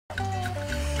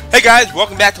Hey guys,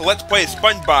 welcome back to Let's Play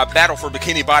SpongeBob Battle for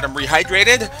Bikini Bottom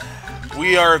Rehydrated.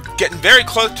 We are getting very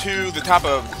close to the top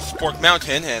of Spork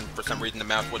Mountain, and for some reason the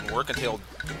mouse wouldn't work until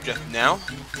just now.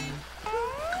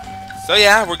 So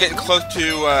yeah, we're getting close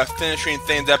to finishing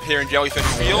things up here in Jellyfish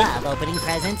Field. Love opening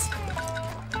presents.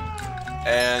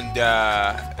 And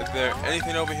is there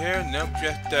anything over here? Nope,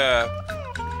 just a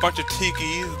bunch of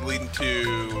tikis leading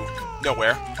to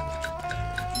nowhere.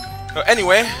 So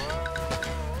anyway,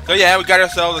 so yeah, we got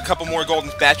ourselves a couple more golden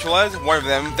spatulas, one of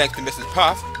them thanks to Mrs.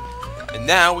 Puff. And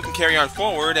now we can carry on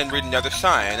forward and read another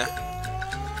sign.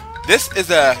 This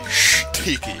is a shh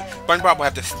tiki. SpongeBob will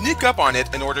have to sneak up on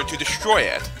it in order to destroy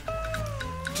it.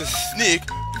 To sneak,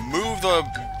 move the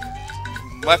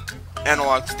left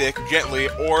analog stick gently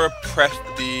or press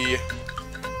the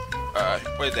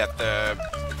what is that, the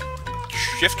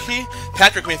shift key?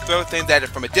 Patrick may throw things at it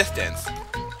from a distance.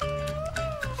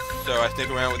 So I sneak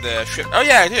around with the shift. Oh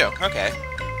yeah, I do. Okay.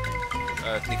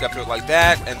 Sneak up to it like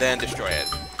that and then destroy it.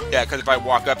 Yeah, because if I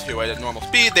walk up to it at normal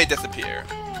speed, they disappear.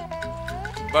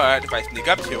 But if I sneak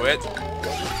up to it,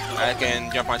 I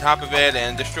can jump on top of it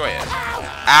and destroy it.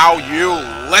 Ow, you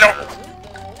little...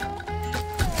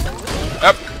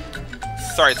 Oh.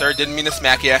 Sorry, sir. Didn't mean to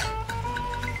smack you.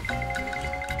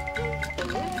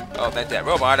 Oh, that's that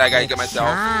robot. I gotta get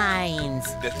myself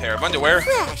this pair of underwear.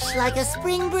 Fresh like a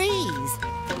spring breeze.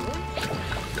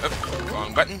 Oh,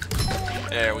 wrong button.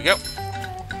 There we go.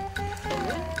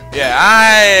 Yeah,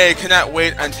 I cannot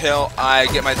wait until I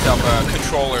get myself a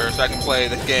controller so I can play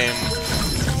this game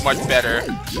much better.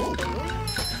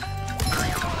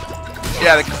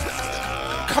 Yeah,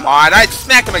 come on, I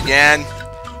smacked him again.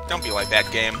 Don't be like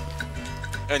that, game.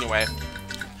 Anyway.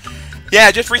 Yeah,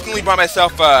 I just recently bought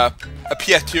myself a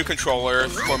PS2 controller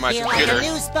for my computer. Like a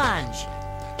new sponge.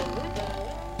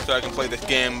 So I can play this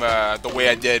game the way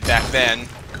I did back then.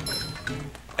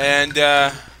 And,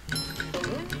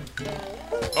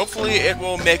 hopefully it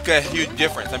will make a huge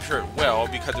difference. I'm sure it will,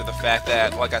 because of the fact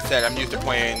that, like I said, I'm used to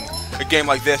playing a game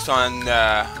like this on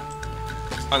the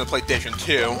PlayStation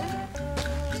 2.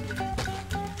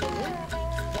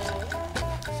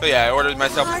 So yeah, I ordered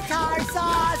myself... Tartar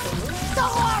sauce! The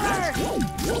horror!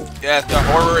 Yeah, the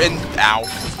horror in... Ow.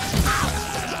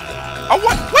 Oh,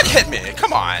 what hit me?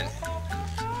 Come on.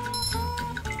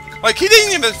 Like, he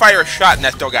didn't even fire a shot and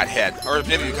I still got hit. Or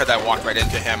maybe because I walked right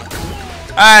into him.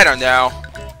 I don't know.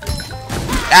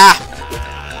 Ah!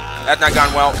 That's not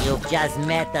gone well. You've just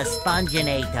met the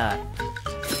Sponginator.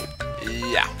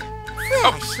 Yeah.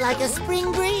 Fresh like a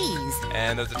spring breeze.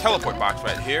 And there's a teleport box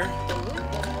right here.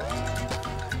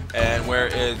 And where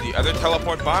is the other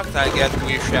teleport box? I guess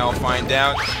we shall find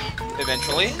out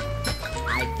eventually.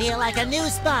 I feel like a new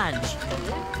sponge.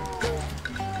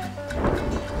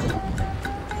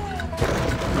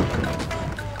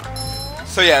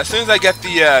 So yeah, as soon as I get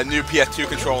the new PS2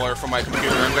 controller for my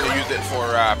computer, I'm going to use it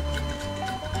for...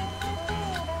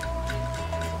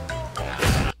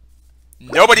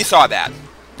 Nobody saw that.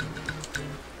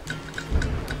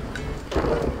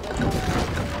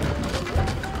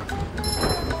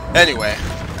 Anyway.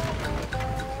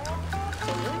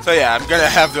 So yeah, I'm going to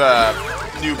have the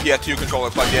new PS2 controller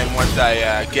plugged in once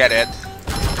I get it.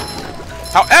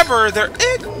 However, there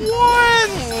is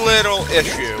one little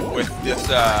issue with this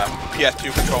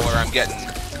PS2 controller I'm getting.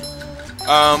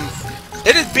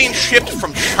 It is being shipped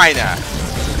from China.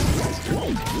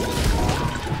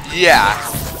 Yeah,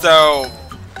 so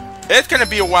it's going to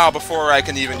be a while before I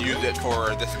can even use it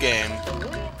for this game.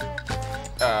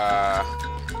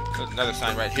 There's another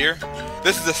sign right here.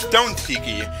 This is a stone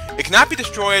tiki. It cannot be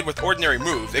destroyed with ordinary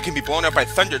moves. It can be blown up by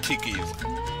thunder tikis.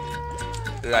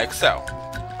 Like so.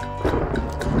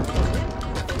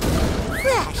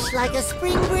 Fresh like a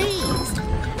spring breeze.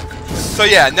 So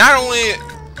yeah, not only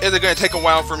is it going to take a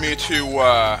while for me to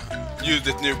use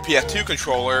this new PS2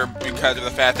 controller because of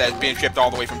the fact that it's being shipped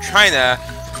all the way from China,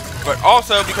 but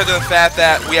also because of the fact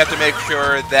that we have to make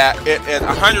sure that it is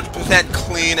 100%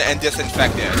 clean and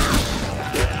disinfected.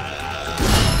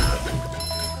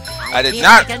 I did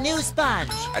not. Like a new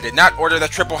sponge. I did not order the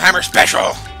triple hammer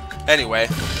special. Anyway,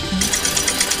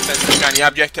 let's click on the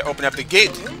object to open up the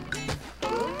gate.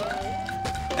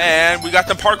 And we got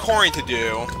some parkouring to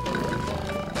do.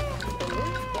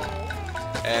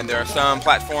 And there are some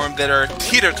platforms that are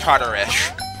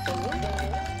teeter-totter-ish.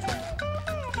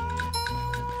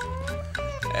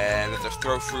 And there's a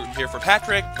throw fruit here for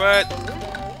Patrick, but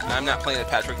I'm not playing as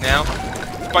Patrick now.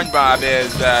 SpongeBob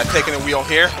is taking the wheel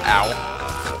here. Ow.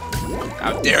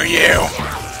 How dare you!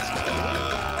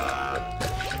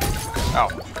 Oh,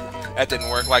 that didn't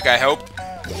work like I hoped.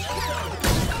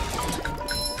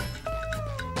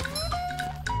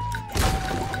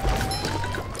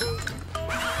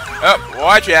 Oh,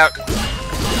 watch out.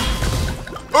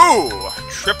 Ooh,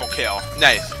 triple kill.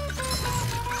 Nice.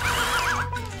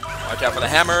 Watch out for the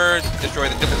hammers. Destroy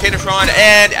the duplicatortron,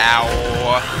 and ow.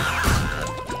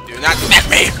 Do not smack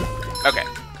me. Okay.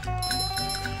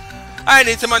 I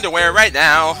need some underwear right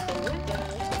now.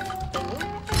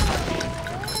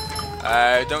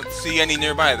 I don't see any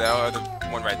nearby though. The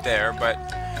one right there, but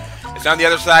it's on the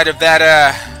other side of that.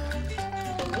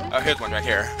 Oh, here's one right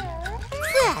here.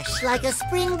 Fresh like a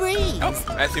spring breeze. Oh,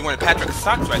 I see one of Patrick's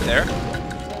socks right there.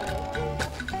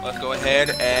 Let's go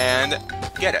ahead and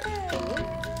get it.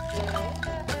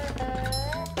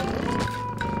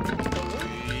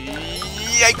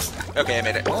 Yikes! Okay, I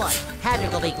made it. Boy,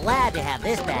 Patrick will be glad to have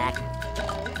this back.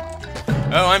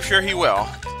 Oh, I'm sure he will.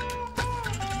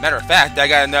 Matter of fact, I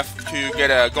got enough to get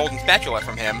a golden spatula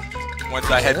from him once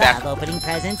I head back. Opening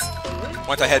presents.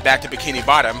 Once I head back to Bikini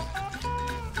Bottom.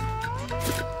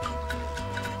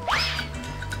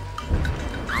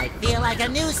 I feel like a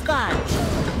new sponge.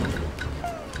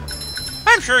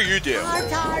 I'm sure you do.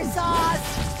 Tartar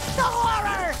sauce. The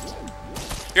horror.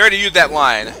 You already used that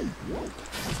line.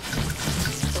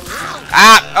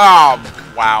 Ah!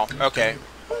 Oh, wow. Okay.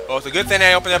 Well, it's a good thing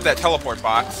I opened up that teleport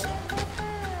box.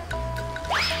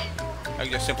 I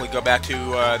can just simply go back to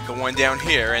the one down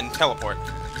here and teleport.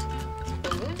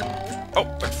 Oh,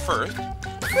 but first...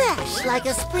 Fresh like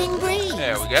a spring breeze.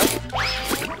 There we go.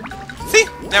 See?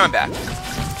 Now I'm back.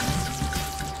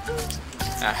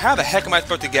 Now, how the heck am I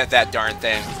supposed to get that darn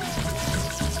thing?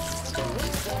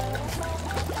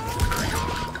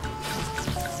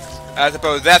 I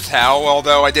suppose that's how,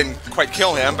 although I didn't quite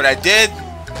kill him, but I did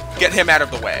get him out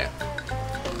of the way.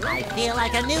 I feel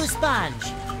like a new sponge.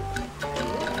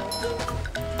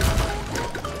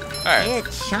 Alright.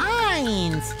 It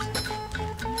shines.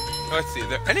 Let's see, is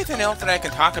there anything else that I can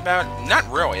talk about? Not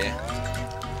really.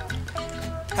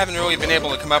 Haven't really been able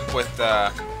to come up with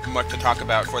much to talk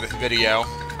about for this video,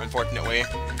 unfortunately.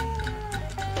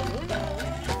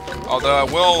 Although I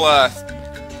will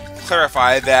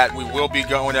clarify that we will be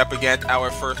going up against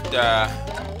our first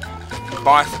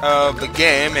boss of the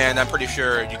game, and I'm pretty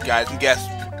sure you guys can guess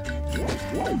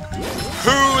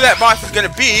who that boss is going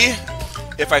to be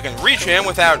if I can reach him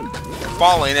without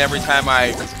falling every time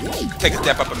I take a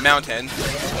step up a mountain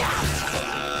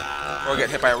or get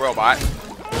hit by a robot.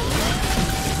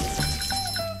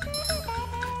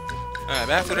 Alright,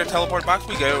 back to the teleport box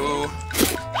we go.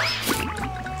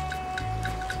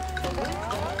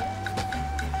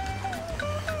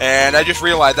 And I just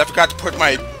realized I forgot to put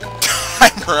my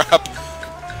timer up.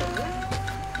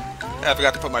 I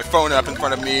forgot to put my phone up in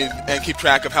front of me and keep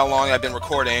track of how long I've been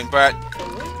recording, but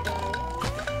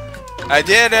I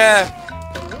did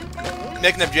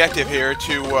make an objective here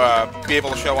to be able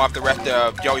to show off the rest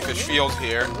of Jellyfish Fields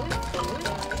here.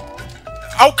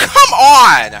 Oh, come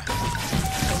on!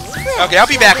 Okay, I'll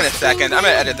be back in a second. I'm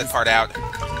gonna edit this part out.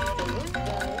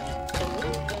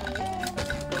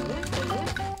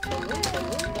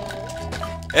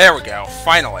 There we go,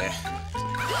 finally.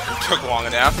 It took long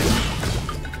enough.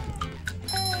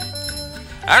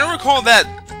 I don't recall that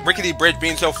rickety bridge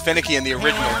being so finicky in the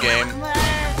original game.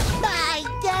 I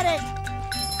did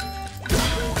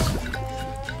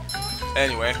it.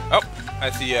 Anyway, oh, I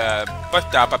see a bus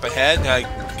stop up ahead. I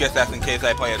guess that's in case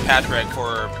I play as Patrick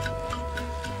for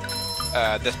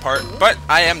this part, but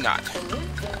I am not.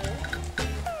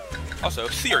 Also,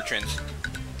 sea urchins.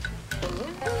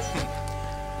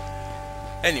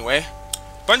 Anyway,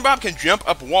 SpongeBob can jump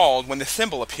up walls when the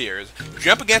symbol appears.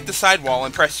 Jump against the side wall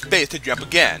and press space to jump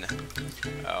again.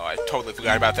 Oh, I totally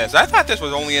forgot about this. I thought this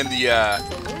was only in the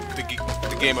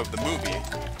game of the movie.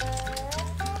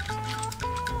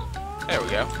 There we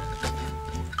go.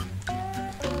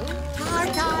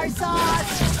 Tartar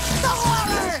sauce. The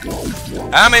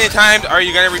horror. How many times are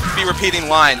you going to be repeating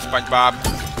lines, SpongeBob?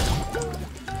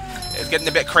 It's getting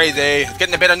a bit crazy. It's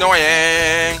getting a bit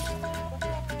annoying.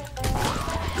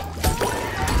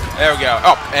 There we go.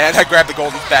 Oh, and I grabbed the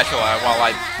golden spatula while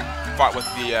I fought with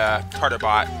the tartar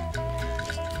bot.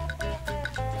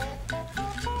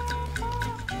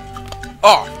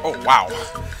 Oh, wow.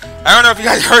 I don't know if you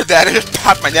guys heard that. It just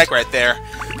popped my neck right there.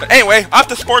 But anyway, up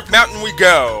the Spork Mountain we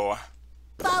go.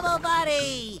 Bubble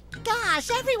Buddy! Gosh,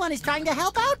 everyone is trying to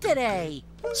help out today.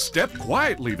 Step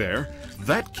quietly there.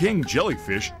 That King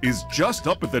Jellyfish is just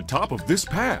up at the top of this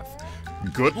path.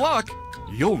 Good luck.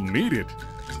 You'll need it.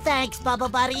 Thanks, Bubble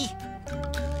Buddy.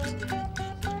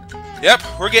 Yep,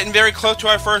 we're getting very close to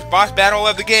our first boss battle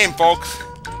of the game, folks.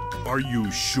 Are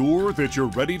you sure that you're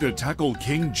ready to tackle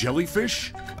King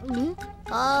Jellyfish?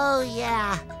 Oh,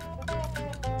 yeah.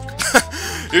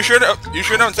 You sure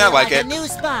don't sound like it. A new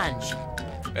sponge.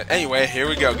 But anyway, here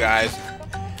we go, guys.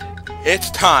 it's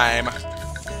time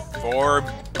for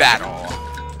battle.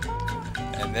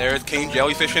 And there's King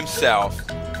Jellyfish himself,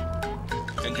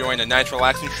 enjoying a nice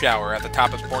relaxing shower at the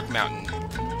top of Spork Mountain.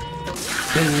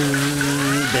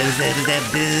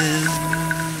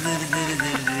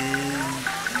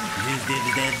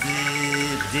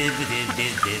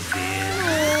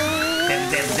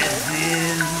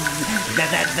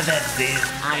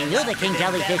 I knew the King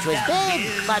Jellyfish was big,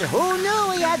 but who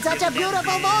knew he had such a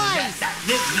beautiful voice?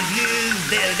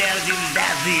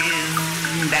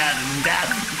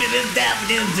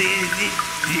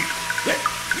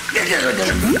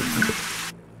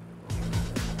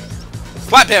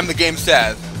 Slap him, the game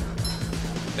says.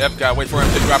 Yep, gotta wait for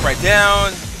him to drop right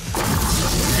down.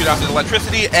 Shoot off his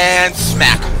electricity, and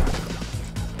smack.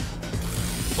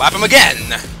 Slap him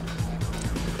again.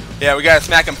 Yeah, we gotta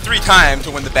smack him 3 times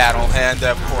to win the battle, and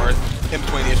of course, in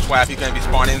between each slap, he's gonna be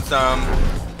spawning some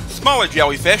smaller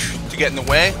jellyfish to get in the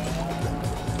way.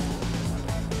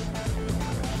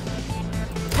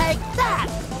 Take that!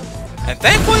 And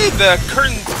thankfully, the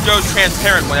curtain goes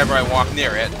transparent whenever I walk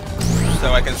near it,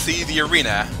 so I can see the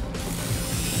arena.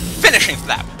 Finishing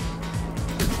slap!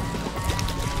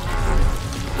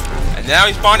 And now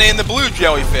he's spawning in the blue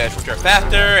jellyfish, which are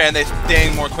faster, and they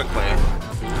sting more quickly.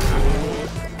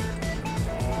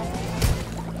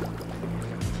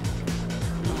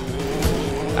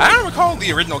 I don't recall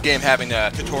the original game having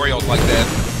tutorials like this.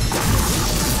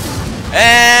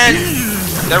 And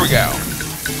there we go.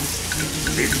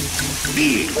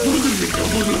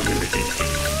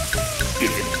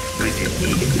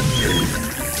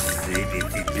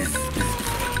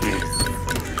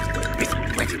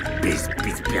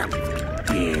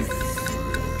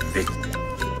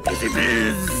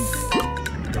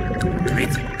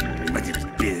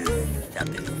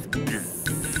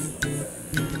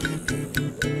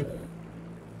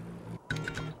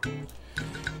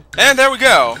 And there we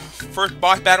go. First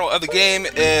boss battle of the game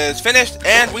is finished,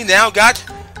 and we now got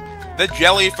the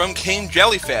jelly from King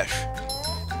Jellyfish.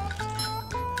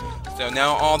 So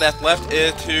now all that's left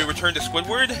is to return to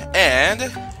Squidward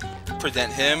and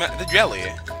present him the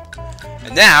jelly.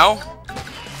 And now,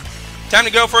 time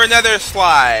to go for another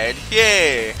slide.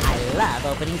 Yay! I love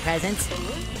opening presents.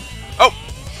 Oh!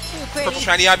 Purple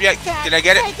shiny object. Did I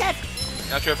get it?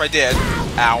 Not sure if I did.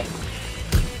 Ow.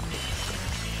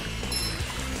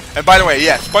 And by the way,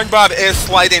 yes, SpongeBob is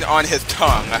sliding on his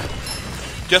tongue.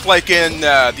 Just like in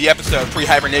the episode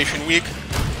Pre-Hibernation Week,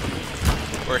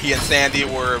 where he and Sandy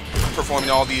were performing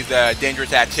all these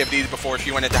dangerous activities before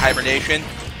she went into hibernation.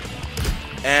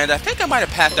 And I think I might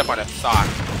have passed up on a sock.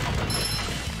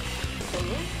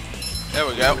 There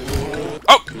we go.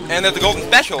 Oh! And there's a golden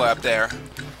spatula up there.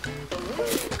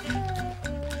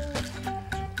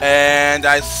 And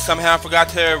I somehow forgot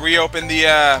to reopen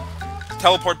the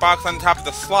teleport box on the top of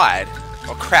the slide.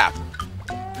 Oh, crap.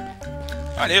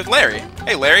 Oh, and here's Larry.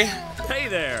 Hey, Larry. Hey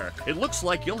there! It looks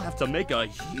like you'll have to make a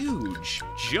huge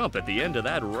jump at the end of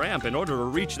that ramp in order to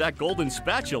reach that golden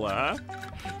spatula, huh?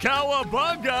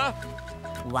 Cowabunga!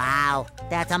 Wow,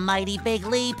 that's a mighty big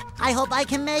leap. I hope I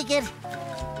can make it.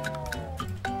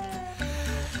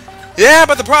 Yeah,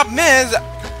 but the problem is,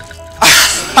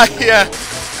 I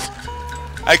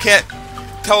can't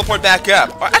teleport back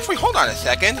up. Oh, actually, hold on a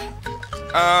second.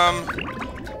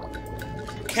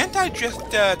 Can't I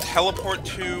just teleport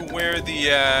to where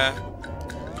the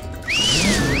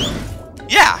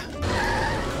yeah,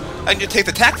 I can just take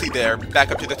the taxi there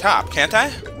back up to the top, can't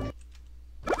I?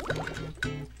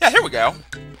 Yeah, here we go.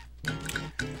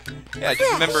 Yeah, I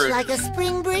just remember like a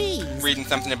spring breeze. reading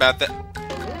something about that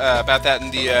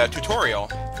in the tutorial.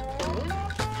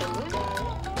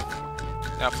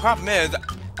 Now, problem is,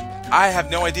 I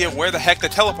have no idea where the heck the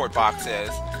teleport box is.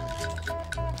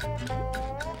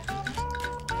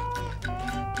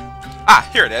 Ah,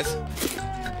 here it is.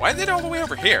 Why is it all the way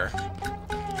over here?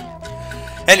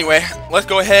 Anyway, let's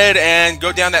go ahead and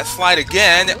go down that slide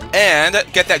again and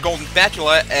get that golden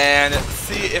spatula and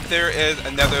see if there is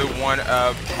another one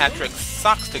of Patrick's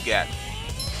socks to get.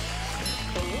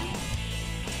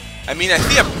 I mean, I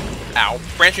see a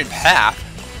branching path.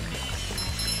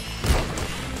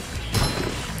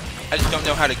 I just don't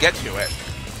know how to get to it.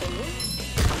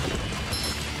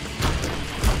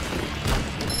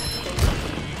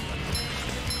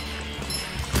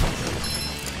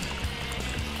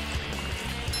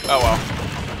 Oh well.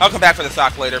 I'll come back for the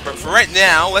sock later, but for right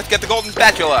now, let's get the golden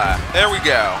spatula. There we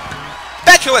go.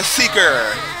 Spatula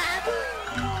Seeker!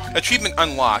 Achievement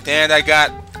unlocked, and I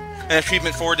got an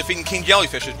achievement for defeating King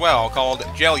Jellyfish as well, called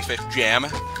Jellyfish Jam.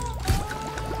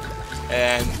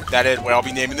 And that is what I'll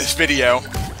be naming this video.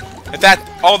 In fact,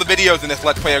 all the videos in this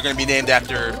Let's Play are going to be named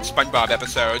after SpongeBob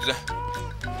episodes.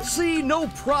 See, no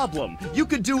problem. You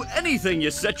could do anything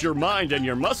you set your mind and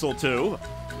your muscle to.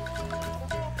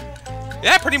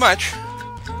 Yeah, pretty much.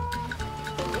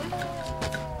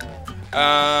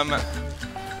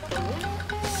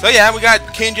 So yeah, we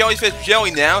got King Jellyfish Jelly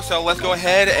now, so let's go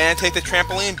ahead and take the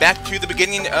trampoline back to the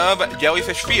beginning of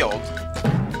Jellyfish Field.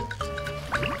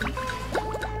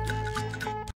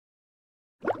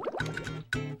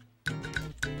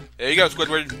 There you go,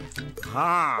 Squidward.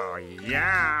 Oh,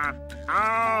 yeah.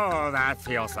 Oh, that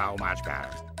feels so much better.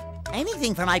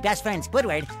 Anything for my best friend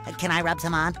Squidward. Can I rub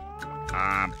some on?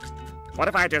 What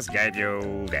if I just gave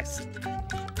you this?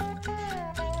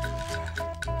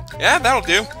 Yeah, that'll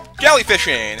do.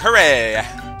 Jellyfishing! Hooray!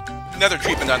 Another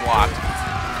treatment unlocked.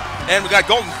 And we got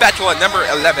Golden Spatula number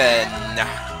 11.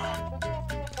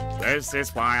 This is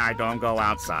why I don't go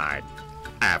outside.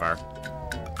 Ever.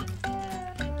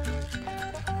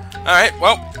 Alright,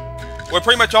 well, we're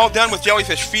pretty much all done with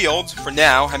Jellyfish Fields for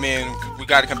now. I mean, we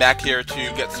gotta come back here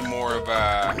to get some more of,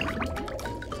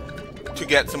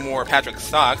 Patrick's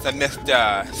socks. I missed,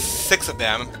 6 of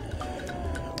them.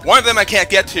 One of them I can't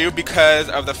get to because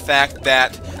of the fact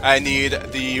that I need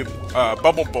the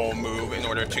Bubble Bowl move in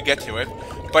order to get to it.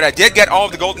 But I did get all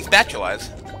of the Golden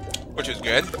Spatulas, which is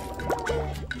good.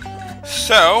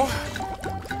 So,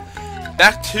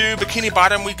 back to Bikini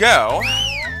Bottom we go.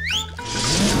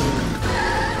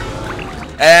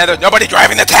 And there's nobody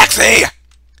driving the taxi!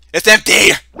 It's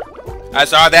empty! I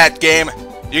saw that game.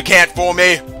 You can't fool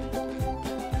me.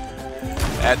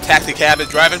 That taxi cab is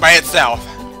driving by itself.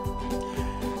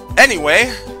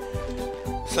 Anyway,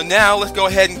 so now let's go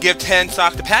ahead and give 10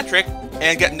 socks to Patrick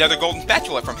and get another Golden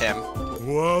Spatula from him.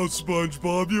 Wow,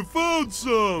 SpongeBob, you found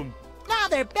some! Now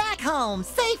they're back home,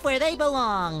 safe where they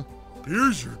belong.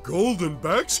 Here's your golden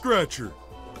back scratcher.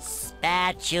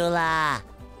 Spatula.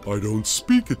 I don't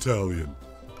speak Italian.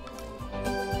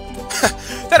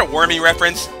 Is that a wormy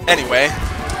reference? Anyway,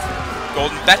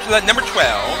 Golden Spatula number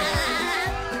 12.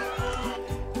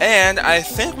 And I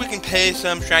think we can pay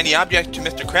some shiny object to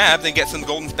Mr. Krabs and get some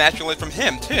Golden Spatula from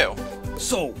him, too.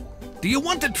 So, do you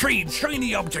want to trade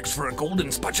shiny objects for a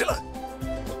golden spatula?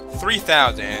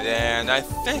 3,000, and I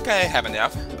think I have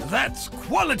enough. That's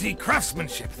quality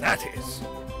craftsmanship, that is.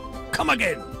 Come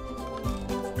again.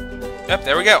 Yep,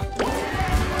 there we go.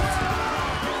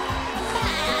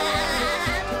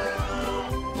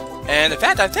 And in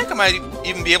fact, I think I might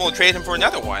even be able to trade him for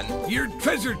another one. Your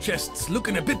treasure chest's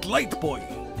looking a bit light, boy.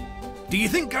 Do you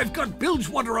think I've got bilge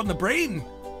water on the brain?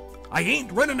 I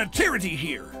ain't running a charity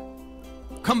here.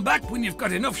 Come back when you've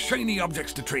got enough shiny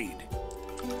objects to trade.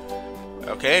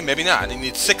 Okay, maybe not. I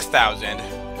need 6,000.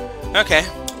 Okay,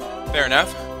 fair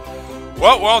enough.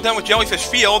 Well, we're all done with Jellyfish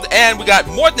Field, and we got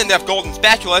more than enough Golden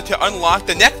Spatula to unlock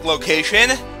the next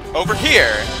location over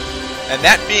here. And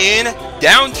that being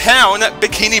downtown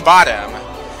Bikini Bottom.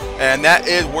 And that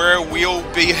is where we'll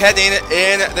be heading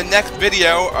in the next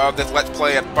video of this Let's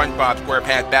Play of SpongeBob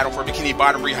SquarePants Battle for Bikini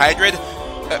Bottom Rehydrated.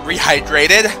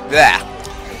 Blah.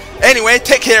 Anyway,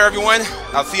 take care, everyone.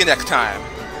 I'll see you next time.